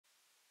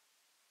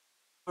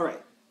All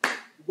right,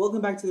 welcome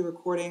back to the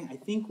recording. I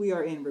think we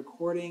are in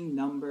recording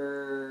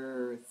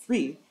number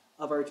 3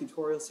 of our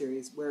tutorial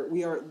series where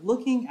we are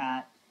looking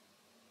at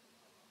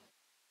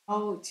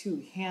how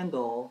to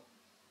handle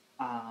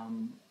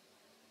um,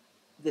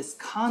 this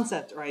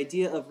concept or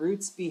idea of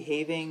roots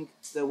behaving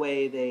the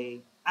way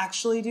they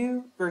actually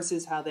do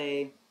versus how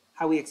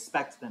we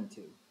expect them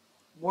to.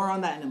 More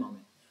on that in a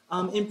moment.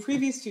 In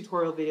previous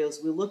tutorial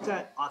videos, we looked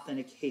at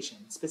authentication,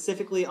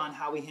 specifically on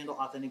how we handle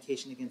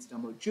authentication against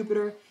Domo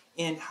Jupyter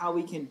and how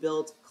we can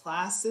build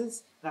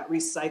classes that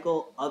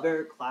recycle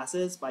other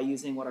classes by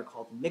using what are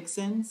called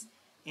mix-ins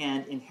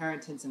and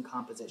inheritance and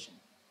composition.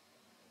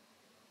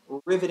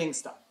 Riveting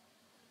stuff.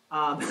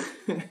 Um,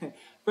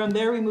 from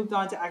there, we moved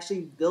on to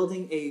actually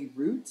building a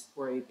root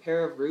or a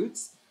pair of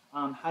roots.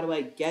 How do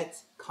I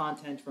get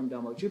content from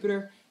Domo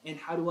Jupyter, and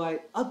how do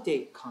I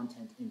update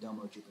content in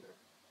Domo Jupyter?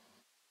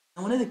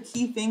 And one of the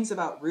key things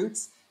about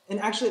roots, and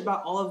actually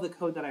about all of the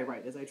code that I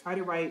write, is I try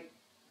to write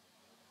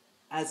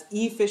as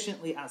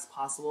efficiently as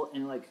possible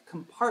and like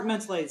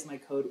compartmentalize my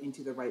code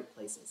into the right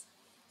places.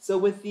 So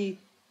with the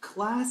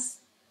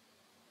class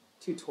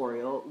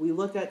tutorial, we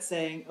looked at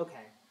saying,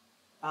 okay,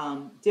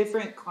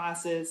 different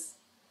classes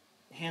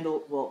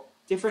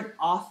different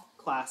auth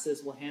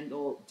classes will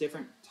handle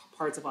different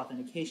parts of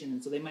authentication,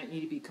 and so they might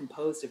need to be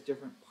composed of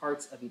different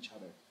parts of each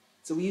other.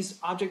 So we used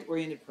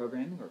object-oriented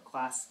programming, or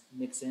class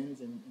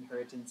mix-ins and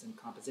inheritance and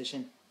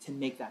composition, to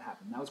make that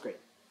happen. That was great.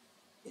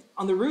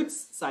 On the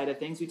roots side of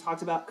things, we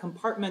talked about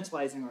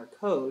compartmentalizing our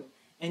code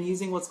and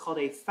using what's called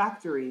a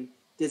factory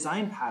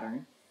design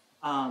pattern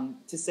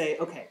to say,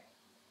 okay,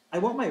 I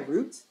want my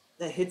root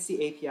that hits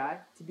the API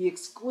to be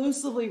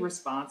exclusively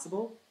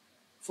responsible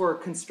for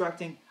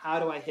constructing how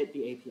do I hit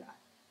the API.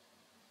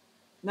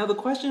 Now the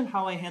question of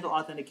how I handle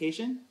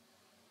authentication,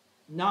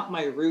 not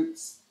my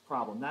roots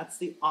problem. That's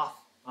the auth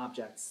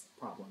objects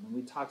problem, and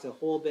we talked a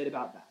whole bit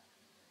about that.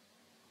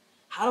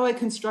 How do I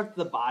construct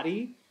the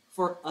body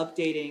for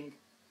updating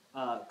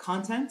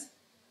content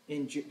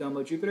in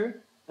Domo Jupyter?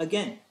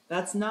 Again,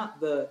 that's not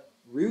the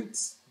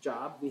roots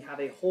job. We have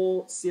a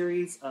whole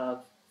series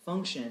of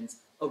functions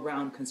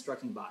around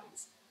constructing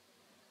bodies.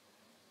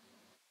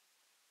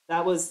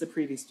 That was the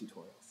previous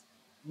tutorials.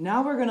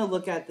 Now we're going to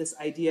look at this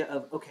idea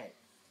of, okay,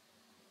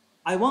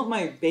 I want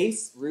my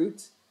base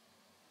root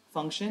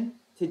function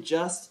to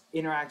just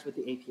interact with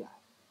the API.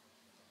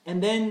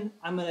 And then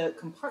I'm going to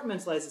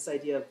compartmentalize this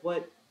idea of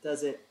what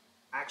does it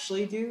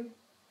actually do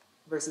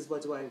versus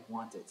what do I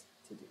want it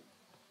to do.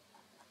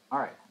 All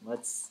right,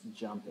 let's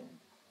jump in.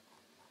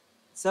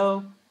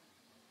 So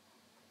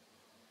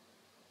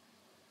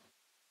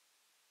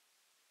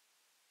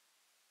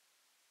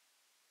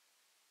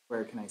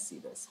where can I see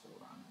this?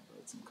 Hold on, I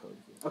wrote some code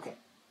here. Okay.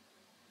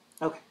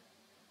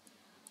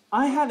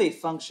 I have a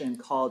function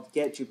called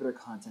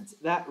getJupyterContent.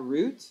 That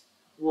root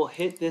will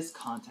hit this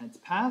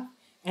content path,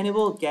 and it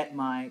will get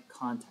my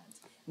content.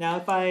 Now,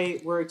 if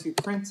I were to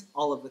print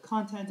all of the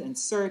content and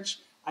search,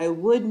 I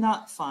would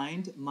not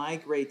find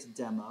migrate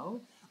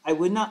demo. I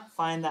would not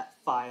find that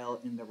file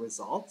in the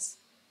results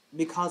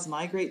because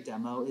migrate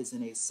demo is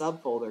in a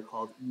subfolder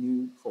called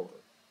new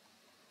folder.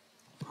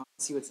 I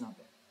promise you it's not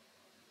there.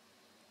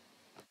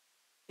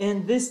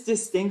 And this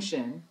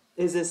distinction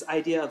is this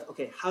idea of,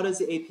 okay, how does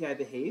the API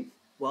behave?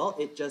 Well,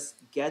 it just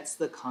gets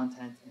the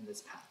content in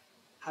this path.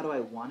 How do I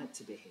want it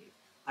to behave?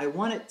 I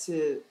want it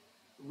to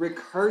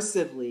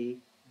recursively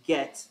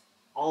get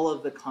all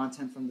of the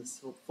content from the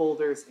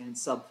folders and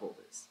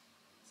subfolders.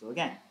 So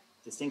again,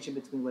 distinction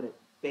between what it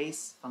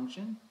base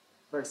function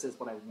versus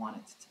what I want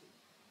it to be.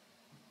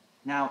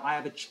 Now I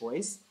have a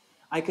choice.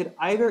 I could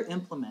either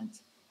implement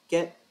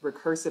get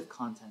recursive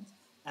content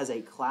as a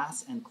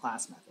class and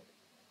class method,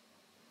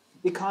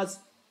 because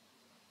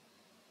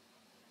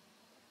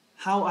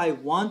how I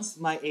want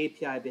my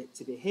API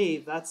to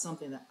behave, that's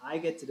something that I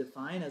get to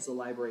define as a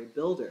library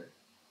builder.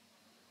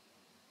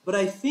 But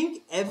I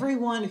think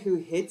everyone who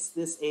hits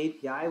this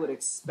API would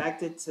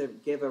expect it to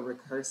give a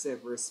recursive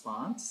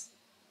response.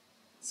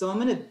 So I'm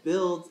going to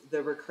build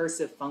the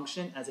recursive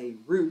function as a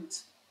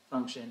root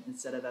function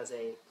instead of as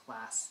a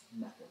class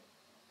method.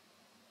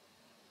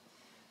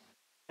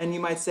 And you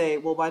might say,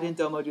 well, why didn't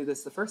Domo do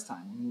this the first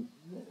time?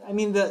 I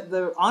mean,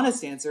 the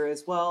honest answer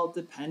is, well,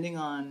 depending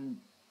on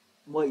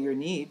what your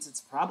needs, it's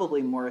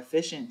probably more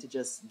efficient to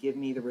just give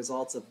me the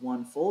results of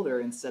one folder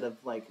instead of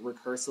like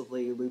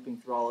recursively looping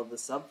through all of the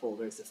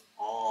subfolders if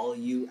all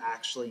you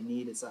actually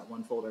need is that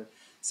one folder.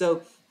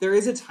 So there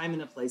is a time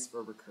and a place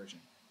for recursion.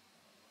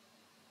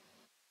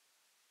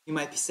 You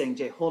might be saying,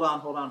 Jay, hold on.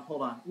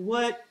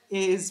 What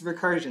is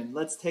recursion?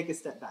 Let's take a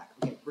step back.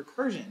 Okay,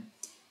 recursion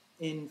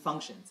in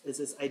functions is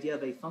this idea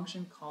of a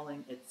function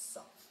calling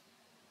itself.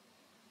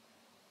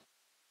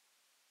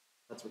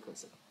 That's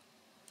recursive.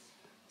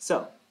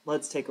 So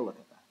let's take a look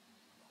at that.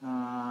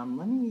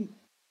 Let me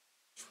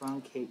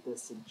truncate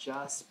this to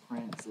just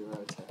print 0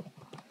 to 5.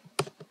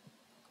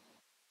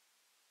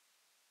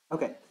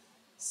 Okay,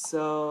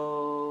 so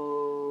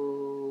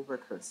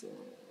recursive.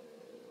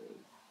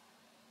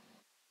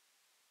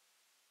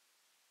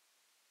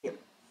 Here.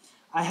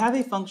 I have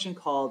a function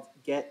called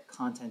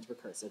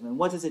getContentRecursive. And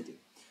what does it do?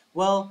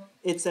 Well,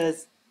 it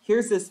says,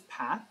 here's this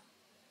path,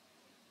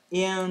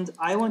 and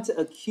I want to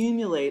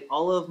accumulate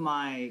all of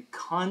my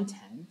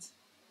content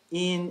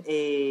in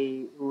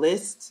a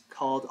list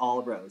called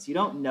all rows. You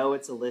don't know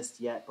it's a list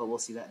yet, but we'll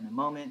see that in a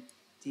moment.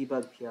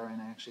 Debug PRN,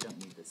 I actually don't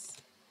need this.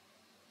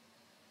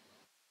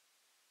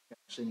 I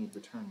actually need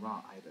return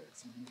raw either,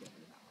 so I'm going to get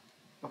rid of that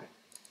one. Okay.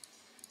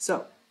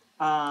 So,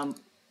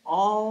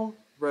 all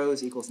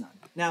rows equals none.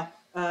 Now,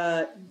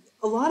 a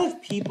lot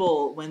of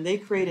people, when they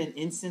create an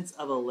instance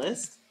of a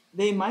list,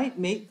 they might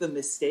make the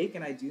mistake,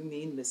 and I do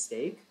mean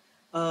mistake,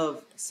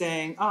 of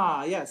saying,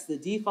 yes, the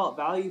default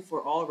value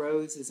for all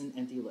rows is an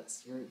empty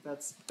list.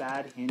 That's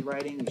bad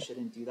handwriting. You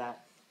shouldn't do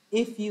that.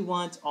 If you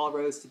want all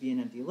rows to be an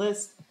empty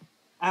list,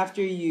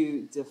 after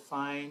you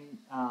define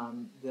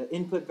the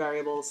input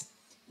variables,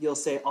 you'll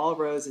say all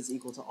rows is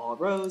equal to all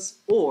rows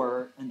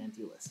or an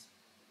empty list.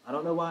 I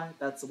don't know why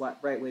that's the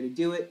right way to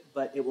do it,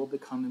 but it will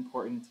become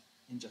important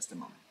in just a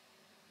moment.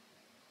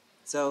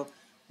 So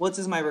what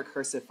does my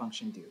recursive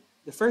function do?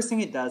 The first thing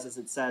it does is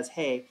it says,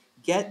 hey,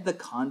 get the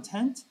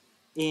content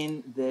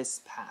in this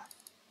path.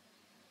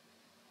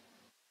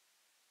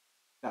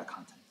 Got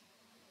content.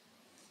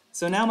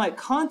 So now my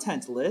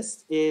content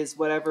list is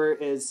whatever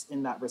is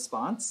in that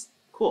response.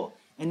 Cool.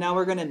 And now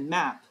we're going to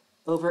map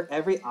over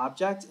every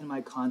object in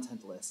my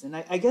content list. And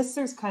I guess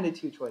there's kind of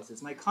two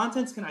choices. My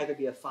contents can either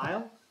be a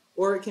file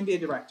or it can be a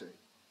directory,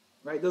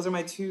 right? Those are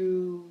my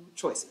two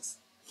choices.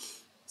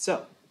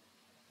 So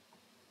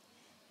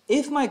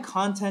if my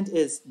content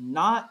is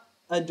not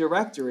a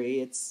directory,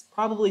 it's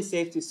probably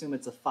safe to assume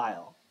it's a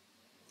file.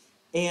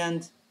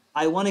 And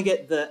I want to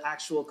get the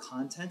actual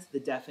content, the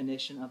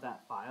definition of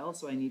that file,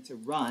 so I need to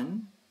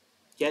run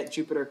get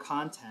Jupyter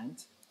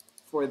content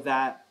for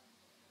that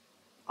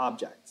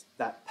object,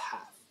 that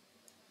path.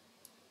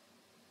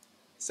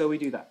 So we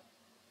do that.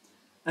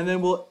 And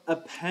then we'll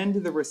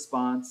append the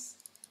response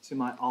to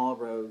my all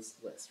rows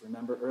list.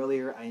 Remember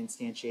earlier I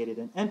instantiated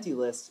an empty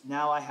list.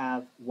 Now I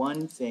have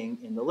one thing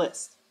in the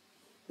list.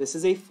 This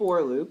is a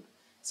for loop.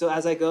 So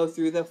as I go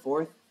through the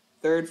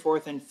third,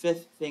 fourth, and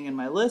fifth thing in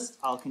my list,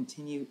 I'll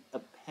continue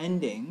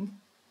appending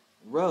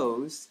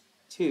rows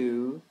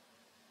to,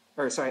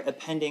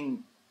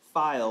 appending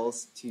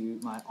files to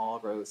my all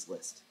rows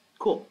list.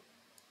 Cool.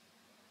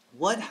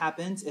 What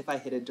happens if I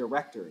hit a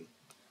directory?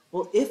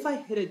 Well, if I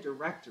hit a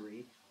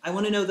directory, I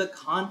want to know the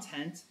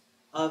content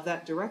of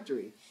that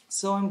directory.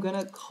 So I'm going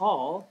to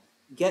call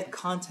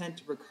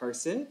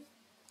getContentRecursive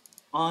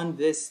on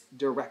this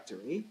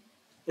directory.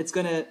 It's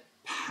going to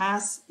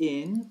pass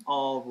in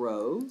all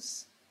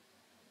rows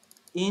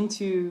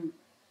into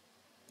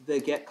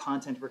the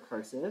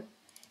getContentRecursive.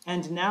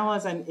 And now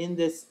as I'm in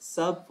this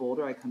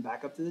subfolder, I come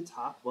back up to the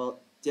top. Well,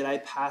 did I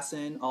pass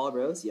in all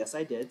rows? Yes,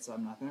 I did. So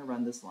I'm not going to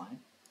run this line.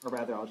 Or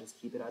rather, I'll just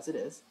keep it as it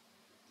is.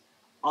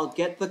 I'll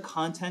get the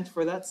content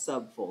for that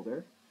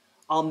subfolder.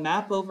 I'll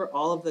map over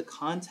all of the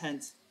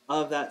content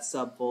of that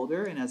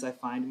subfolder. And as I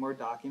find more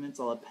documents,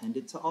 I'll append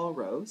it to all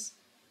rows.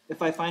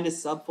 If I find a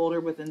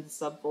subfolder within the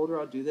subfolder,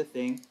 I'll do the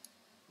thing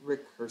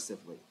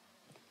recursively.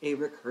 A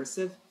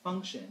recursive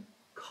function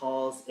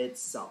calls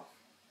itself.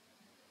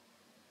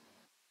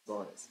 That's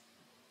all it is.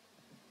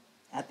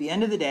 At the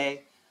end of the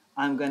day,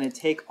 I'm going to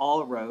take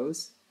all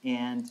rows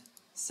and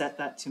set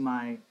that to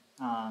my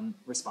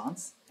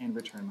response and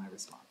return my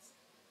response.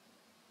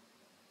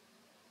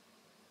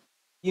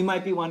 You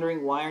might be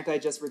wondering, why aren't I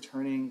just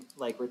returning,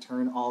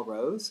 return all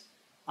rows?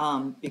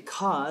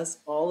 Because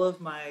all of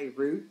my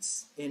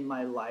roots in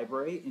my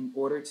library, in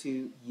order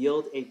to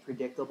yield a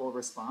predictable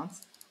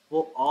response,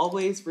 will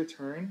always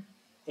return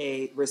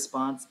a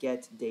response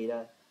get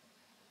data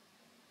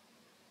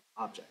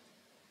object.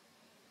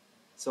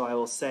 So I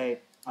will say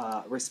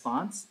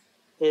response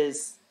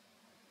is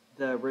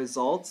the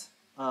result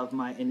of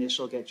my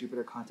initial get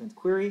Jupyter content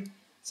query.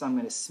 So I'm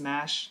going to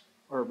smash,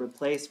 or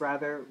replace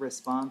rather,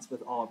 response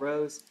with all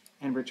rows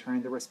and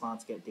return the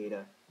response get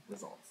data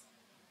results.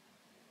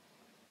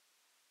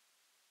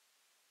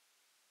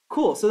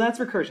 Cool, so that's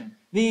recursion.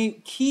 The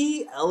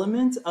key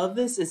element of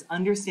this is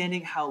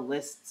understanding how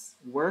lists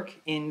work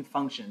in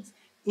functions.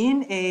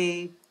 In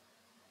a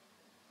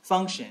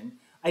function,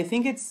 I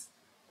think it's,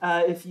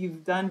 if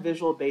you've done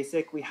Visual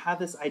Basic, we have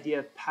this idea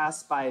of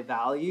pass by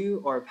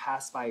value or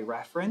pass by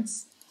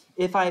reference.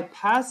 If I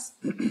pass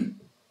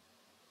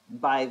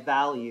by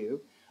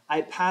value,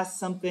 I pass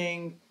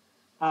something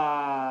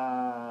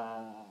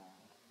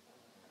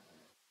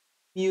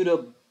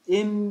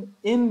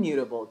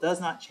immutable, does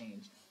not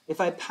change. If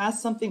I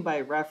pass something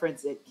by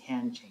reference, it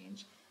can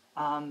change.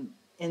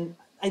 And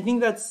I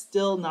think that's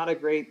still not a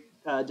great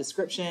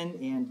description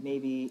and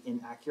maybe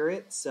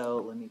inaccurate,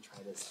 so let me try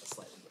this a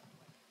slightly different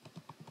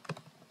way.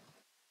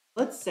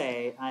 Let's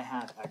say I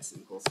have x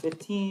equals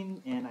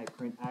 15, and I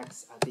print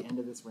x at the end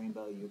of this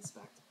rainbow. You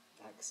expect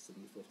x to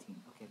be 15.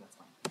 Okay, that's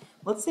fine.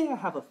 Let's say I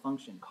have a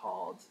function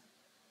called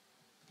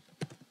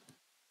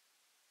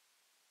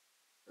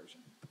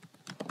version,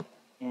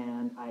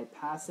 and I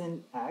pass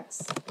in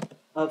x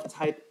of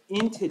type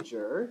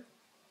integer,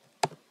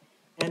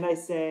 and I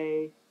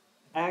say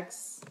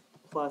x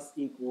plus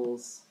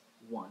equals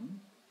 1.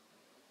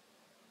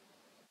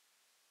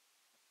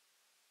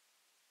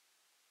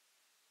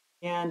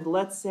 And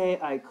let's say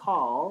I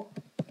call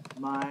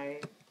my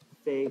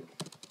fake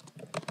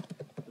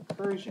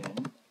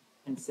recursion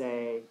and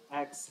say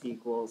x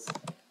equals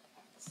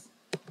x.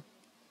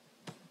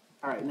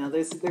 All right, now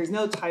there's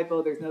no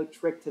typo, there's no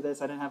trick to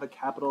this. I didn't have a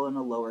capital and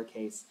a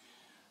lowercase,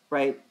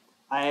 right?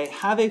 I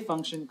have a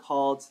function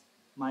called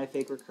my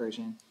fake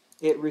recursion.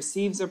 It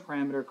receives a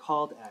parameter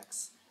called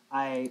x.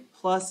 I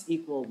plus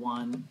equal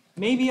 1.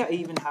 Maybe I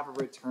even have a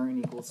return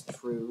equals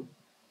true.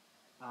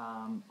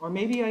 Or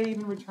maybe I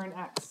even return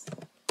x.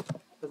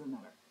 Doesn't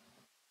matter.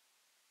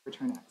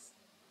 Return x.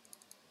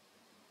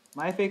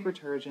 My fake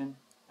recursion,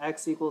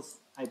 x equals,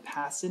 I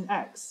pass in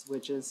x,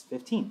 which is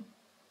 15.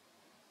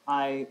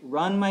 I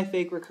run my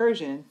fake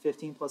recursion,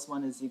 15 plus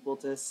 1 is equal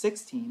to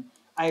 16.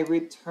 I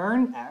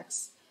return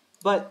x,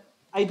 but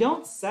I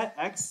don't set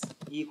x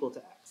equal to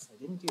x. I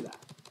didn't do that.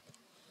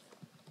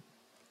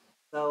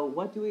 So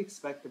what do we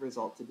expect the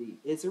result to be?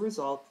 Is the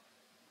result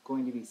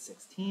going to be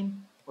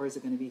 16 or is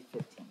it going to be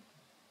 15?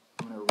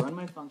 I'm going to run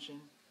my function.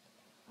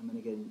 I'm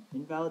going to get an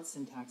invalid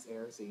syntax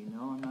error, so you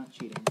know I'm not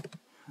cheating.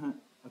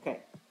 Okay,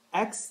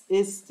 x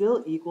is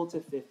still equal to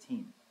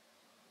 15.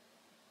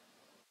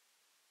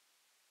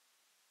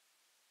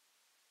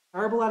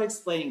 Terrible at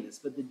explaining this,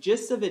 but the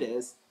gist of it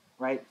is,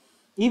 right,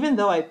 even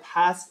though I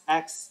pass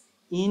x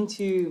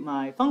into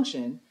my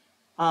function,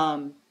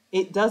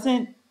 it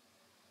doesn't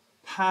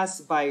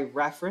pass by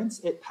reference,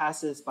 it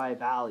passes by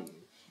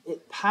value.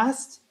 It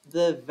passed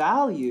the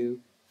value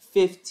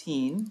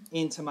 15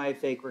 into my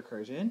fake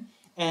recursion,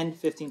 and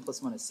 15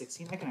 plus 1 is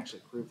 16. I can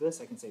actually prove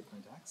this. I can say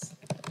print x.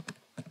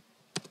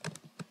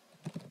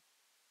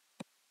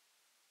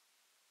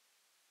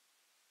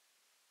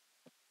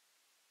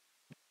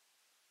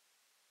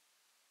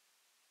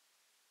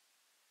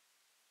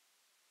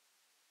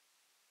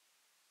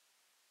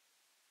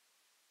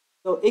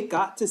 So it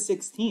got to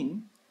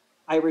 16.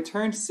 I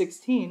returned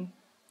 16,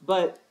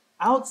 but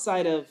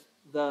outside of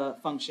the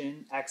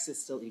function, x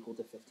is still equal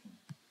to 15.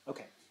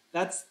 Okay,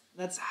 that's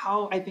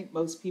how I think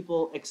most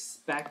people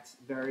expect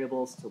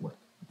variables to work.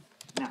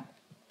 Now,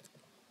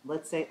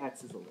 let's say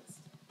x is a list.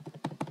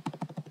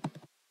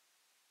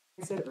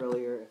 I said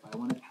earlier, if I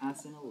want to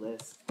pass in a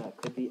list that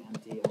could be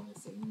empty, I'm going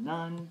to say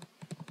none,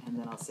 and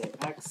then I'll say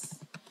x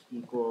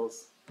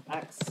equals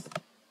x,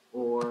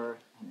 or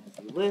an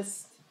empty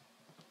list.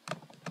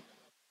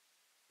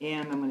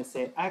 And I'm going to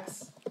say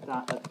x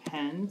dot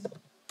append.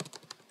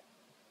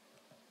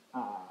 I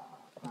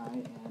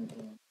am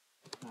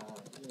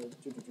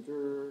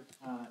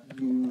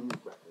in new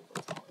record.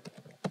 Let's call it.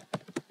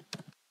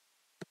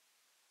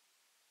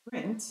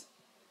 Print.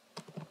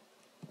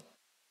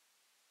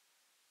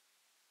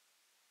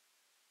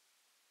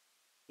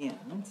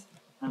 And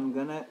I'm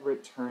going to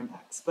return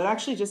x. But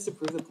actually, just to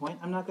prove the point,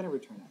 I'm not going to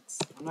return x.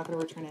 I'm not going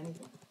to return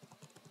anything.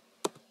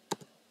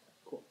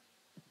 Cool.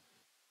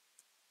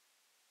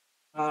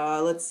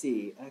 Let's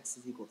see. X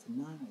is equal to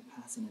none.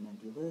 I pass in an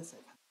empty list. I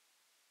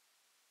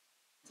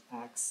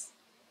pass x.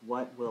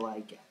 What will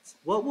I get?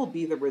 What will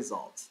be the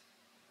result?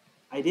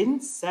 I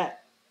didn't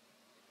set.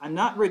 I'm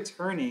not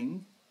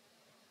returning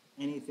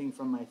anything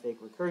from my fake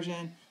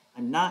recursion.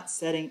 I'm not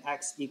setting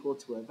x equal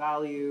to a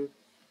value.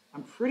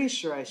 I'm pretty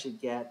sure I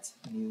should get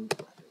new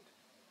record.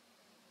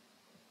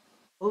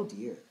 Oh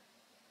dear.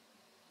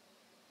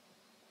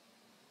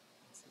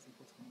 X is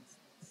equal to 1,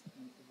 6,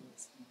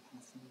 and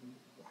pass in new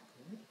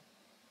record.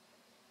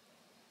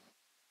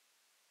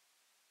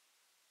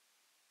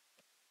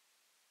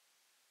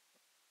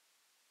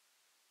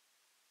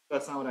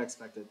 That's not what I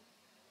expected.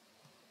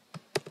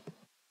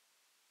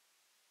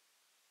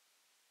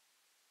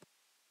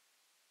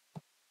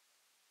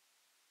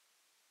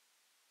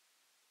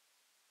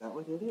 Is that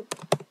what did it?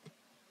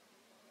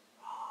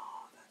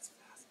 Oh, that's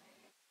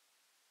fascinating.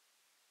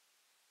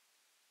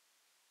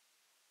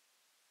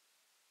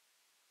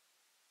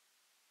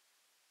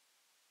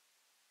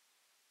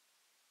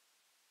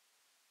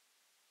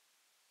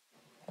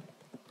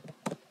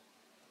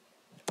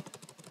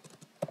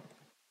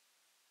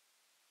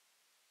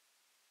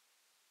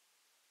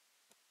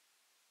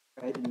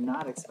 I did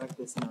not expect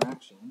this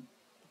interaction.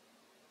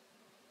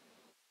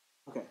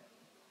 Okay,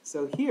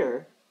 so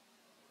here,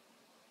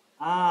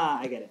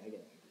 I get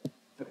it.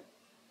 Okay,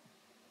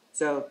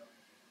 so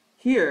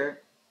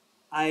here,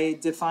 I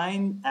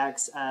define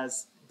x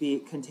as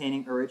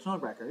containing original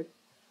record.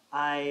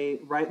 I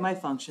write my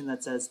function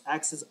that says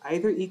x is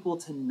either equal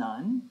to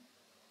none.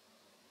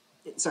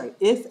 Sorry,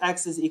 if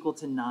x is equal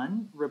to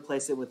none,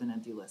 replace it with an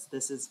empty list.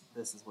 This is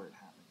where it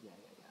happened. Yeah.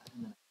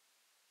 And then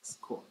it's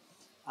cool.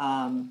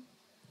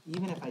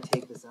 Even if I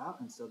take this out,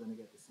 I'm still going to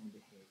get the same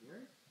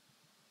behavior.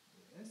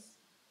 This.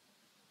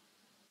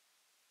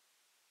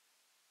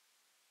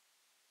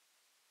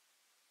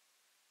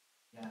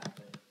 Yeah,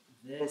 but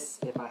this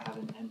if I have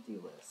an empty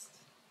list.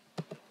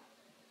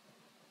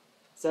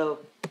 So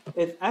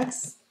if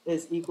x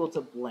is equal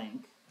to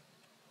blank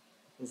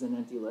is an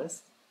empty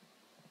list,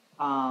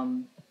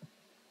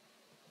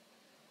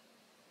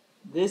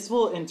 this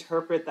will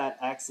interpret that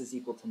x is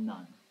equal to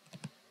none,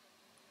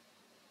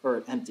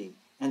 or empty.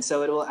 And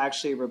so it will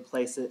actually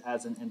replace it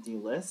as an empty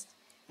list.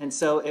 And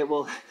so it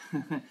will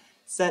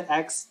set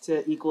x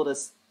to equal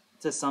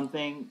to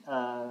something,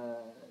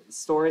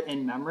 store it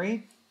in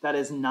memory that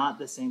is not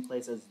the same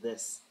place as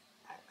this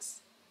x,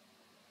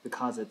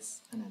 because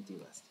it's an empty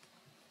list,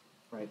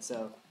 right?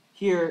 So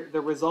here,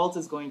 the result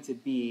is going to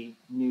be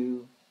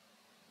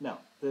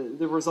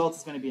the result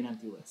is going to be an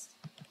empty list.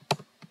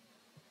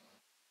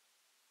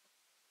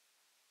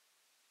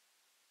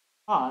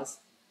 Because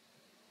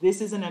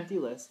this is an empty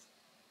list,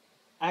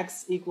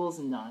 x equals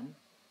none,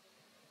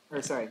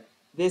 or sorry,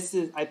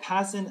 I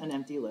pass in an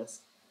empty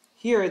list.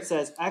 Here it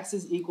says x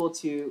is equal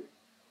to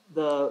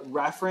the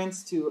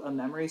reference to a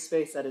memory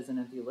space that is an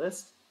empty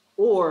list,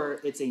 or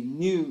it's a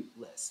new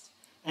list.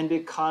 And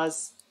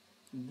because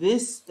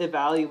this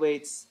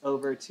evaluates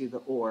over to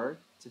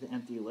the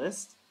empty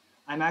list,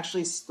 I'm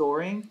actually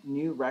storing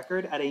new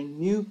record at a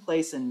new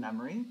place in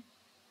memory.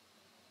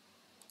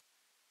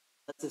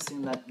 Let's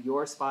assume that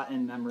your spot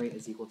in memory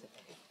is equal to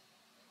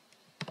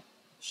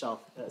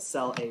A,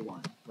 cell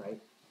A1,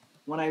 right?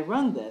 When I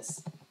run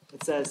this,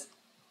 it says,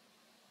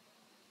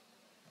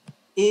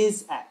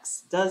 is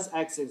X, does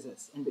X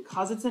exist? And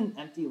because it's an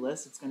empty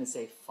list, it's going to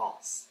say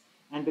false.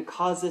 And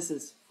because this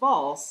is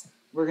false,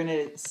 we're going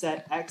to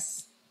set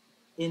X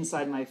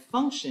inside my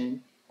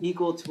function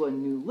equal to a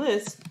new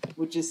list,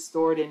 which is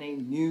stored in a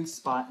new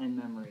spot in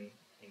memory,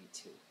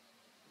 A2.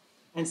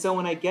 And so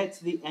when I get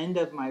to the end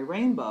of my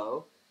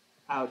rainbow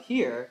out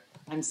here,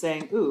 I'm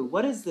saying, ooh,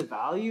 what is the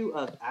value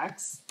of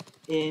X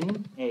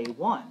in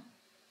A1?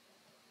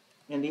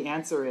 And the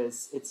answer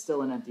is, it's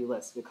still an empty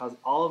list because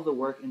all of the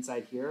work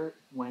inside here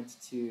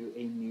went to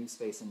a new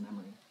space in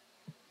memory.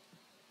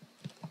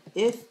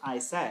 If I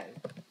say,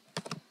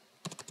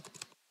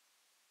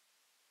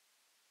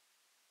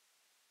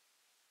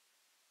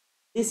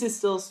 this is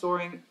still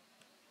storing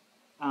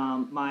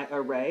my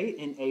array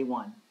in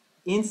A1.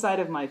 Inside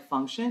of my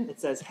function, it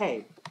says,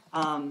 hey,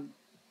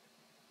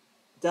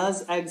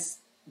 does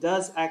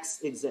X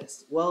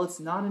exist? Well,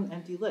 it's not an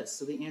empty list,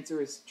 so the answer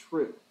is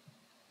true.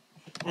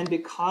 And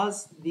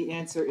because the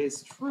answer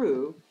is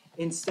true,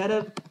 instead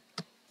of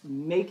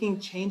making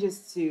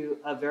changes to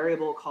a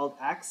variable called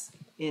X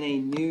in a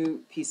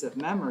new piece of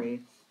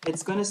memory,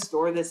 it's going to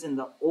store this in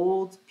the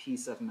old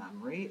piece of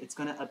memory. It's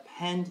going to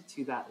append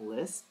to that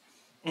list.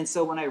 And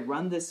so when I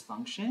run this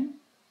function,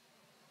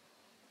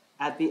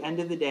 at the end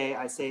of the day,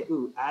 I say,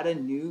 ooh, add a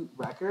new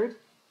record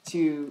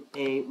to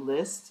a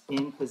list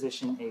in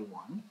position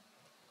A1.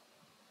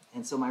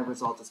 And so my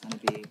result is going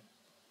to be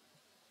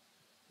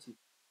 2.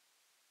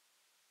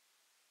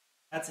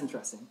 That's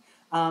interesting.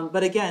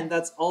 But again,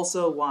 that's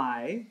also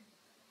why,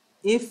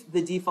 if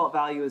the default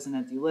value is an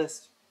empty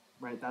list,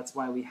 right, that's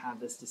why we have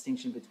this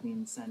distinction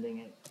between sending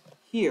it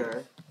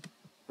here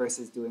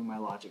versus doing my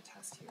logic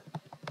test here.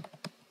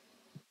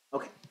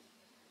 Okay.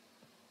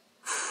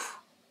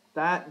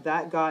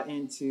 That got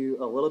into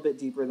a little bit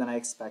deeper than I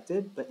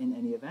expected, but in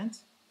any event,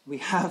 we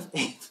have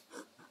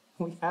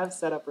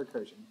set up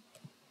recursion.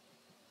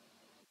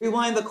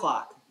 Rewind the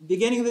clock.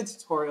 Beginning of the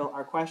tutorial,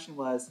 our question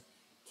was,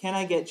 can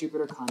I get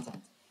Jupyter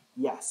content?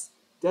 Yes.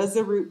 Does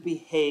the root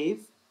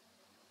behave,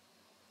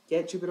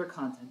 get Jupyter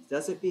content,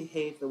 does it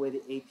behave the way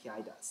the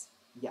API does?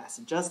 Yes,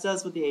 it just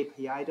does what the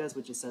API does,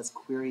 which it says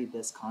query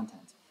this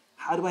content.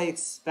 How do I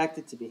expect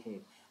it to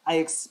behave? I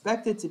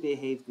expect it to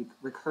behave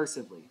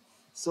recursively.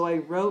 So I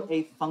wrote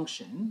a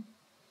function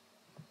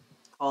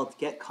called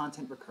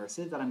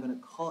getContentRecursive that I'm going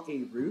to call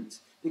a root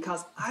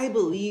because I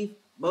believe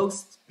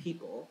most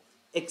people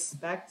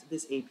expect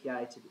this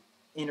API to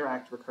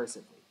interact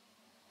recursively.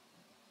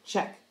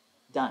 Check.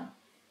 Done.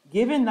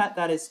 Given that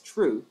that is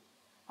true,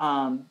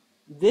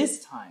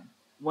 this time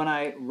when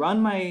I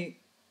run my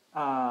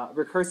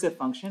recursive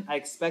function, I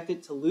expect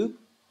it to loop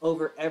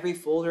over every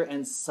folder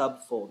and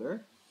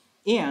subfolder,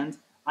 and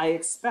I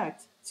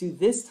expect to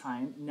this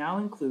time now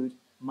include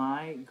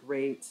my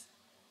great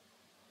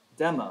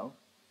demo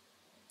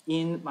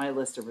in my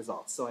list of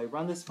results. So I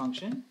run this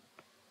function.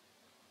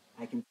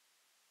 I can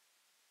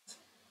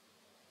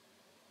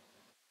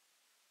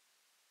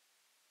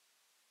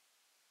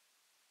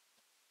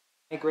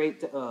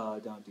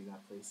don't do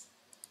that, please.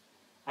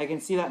 I can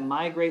see that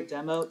my great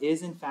demo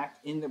is in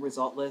fact in the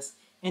result list.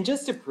 And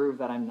just to prove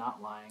that I'm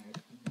not lying, it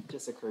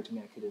just occurred to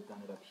me I could have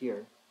done it up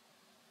here.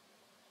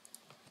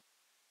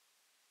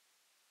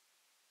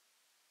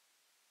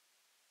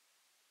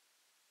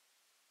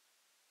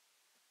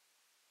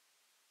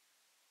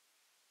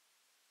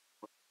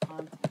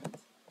 Content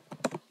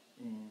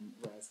in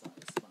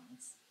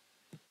res.response.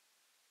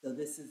 So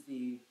this is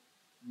the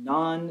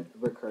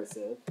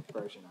non-recursive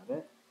version of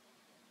it.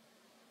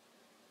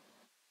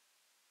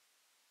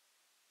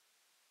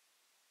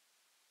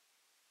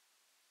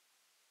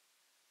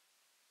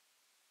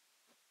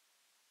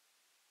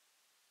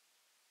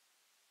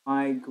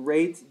 My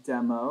great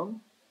demo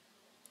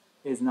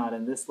is not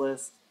in this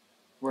list,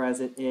 whereas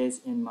it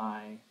is in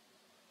my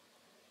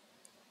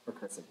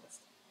recursive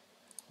list.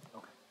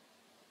 Okay.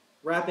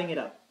 Wrapping it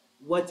up,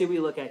 what did we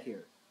look at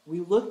here? we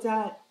looked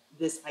at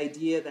this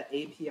idea that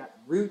API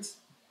root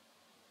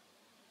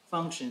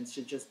functions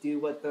should just do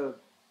what the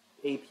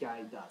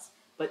API does.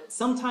 But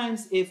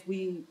sometimes if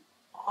we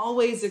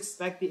always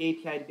expect the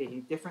API to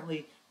behave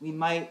differently, we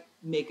might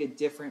make a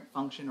different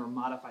function or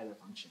modify the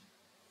function.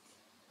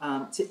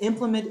 To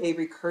implement a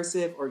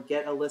recursive or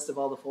get a list of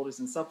all the folders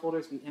and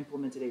subfolders, we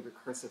implemented a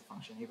recursive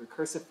function. A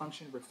recursive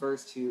function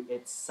refers to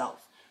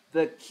itself.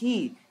 The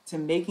key to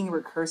making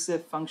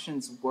recursive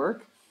functions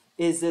work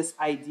is this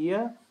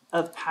idea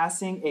of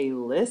passing a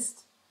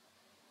list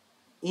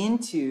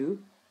into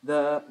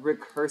the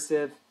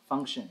recursive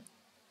function,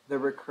 the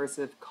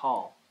recursive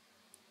call.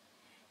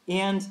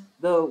 And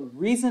the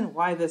reason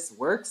why this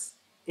works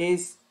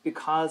is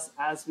because,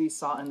 as we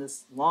saw in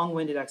this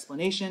long-winded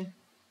explanation,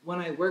 when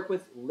I work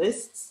with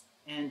lists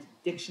and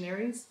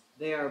dictionaries,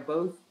 they are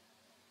both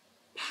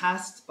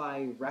passed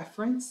by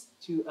reference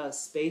to a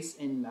space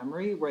in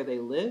memory where they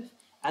live,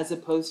 as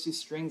opposed to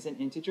strings and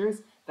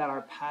integers that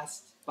are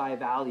passed by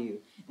value.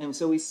 And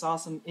so we saw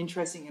some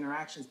interesting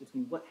interactions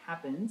between what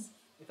happens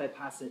if I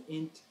pass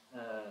an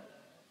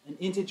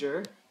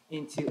integer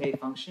into a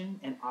function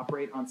and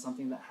operate on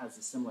something that has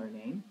a similar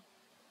name,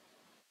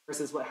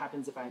 versus what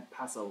happens if I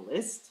pass a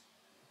list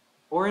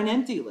or an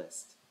empty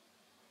list.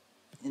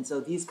 And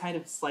so these kind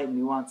of slight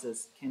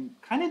nuances can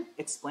kind of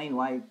explain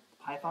why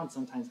Python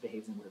sometimes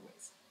behaves in weird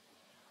ways.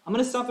 I'm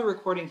going to stop the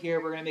recording here.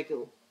 We're going to make it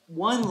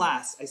one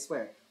last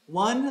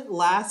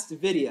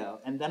video,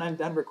 and then I'm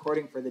done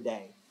recording for the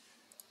day.